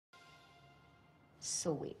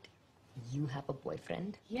So wait, you have a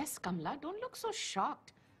boyfriend? Yes, Kamla, don't look so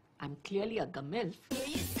shocked. I'm clearly a gamilf.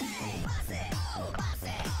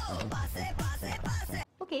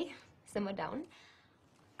 Okay, simmer down.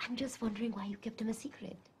 I'm just wondering why you kept him a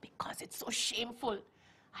secret. Because it's so shameful.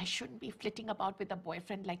 I shouldn't be flitting about with a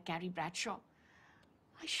boyfriend like Carrie Bradshaw.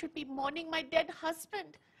 I should be mourning my dead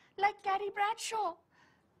husband like Carrie Bradshaw.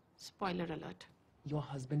 Spoiler alert. Your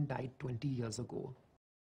husband died 20 years ago.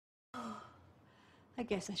 I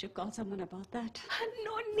guess I should call someone about that.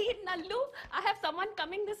 No need, Nallu. I have someone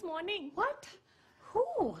coming this morning. What?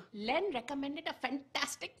 Who? Len recommended a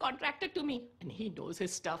fantastic contractor to me, and he knows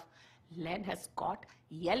his stuff. Len has got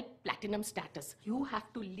Yelp Platinum status. You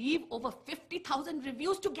have to leave over 50,000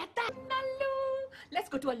 reviews to get that. Nallu, let's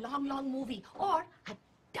go to a long, long movie. Or I'm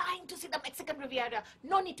dying to see the Mexican Riviera.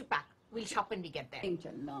 No need to pack. We'll shop when we get there.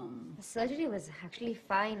 The surgery was actually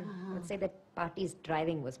fine. I would say that Pati's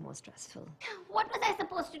driving was more stressful. What was I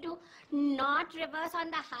supposed to do? Not reverse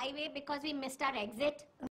on the highway because we missed our exit?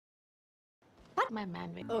 My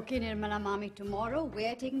man will. Okay, Nirmala, Mommy, tomorrow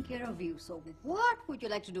we're taking care of you. So what would you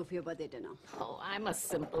like to do for your birthday dinner? Oh, I'm a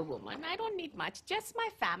simple woman. I don't need much. Just my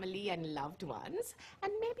family and loved ones.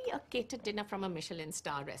 And maybe a catered dinner from a Michelin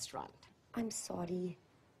star restaurant. I'm sorry.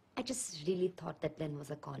 I just really thought that Len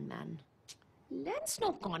was a con man. Len's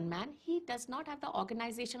no con man. He does not have the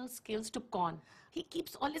organizational skills to con. He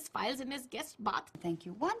keeps all his files in his guest bath. Thank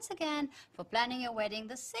you once again for planning your wedding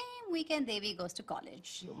the same weekend Devi goes to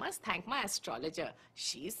college. You must thank my astrologer.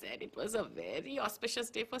 She said it was a very auspicious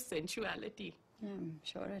day for sensuality.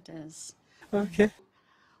 Sure it is. Okay.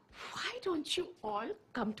 Why don't you all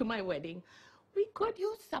come to my wedding? We could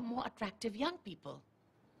use some more attractive young people.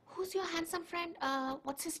 Who's your handsome friend?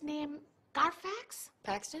 What's his name? Carfax?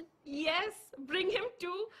 Paxton? Yes, bring him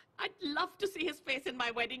too. I'd love to see his face in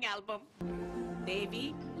my wedding album.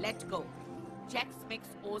 Devi, let go. Chex Mix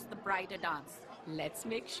owes the bride a dance. Let's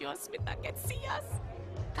make sure Smita can see us.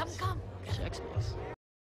 Come, come. Chex Mix.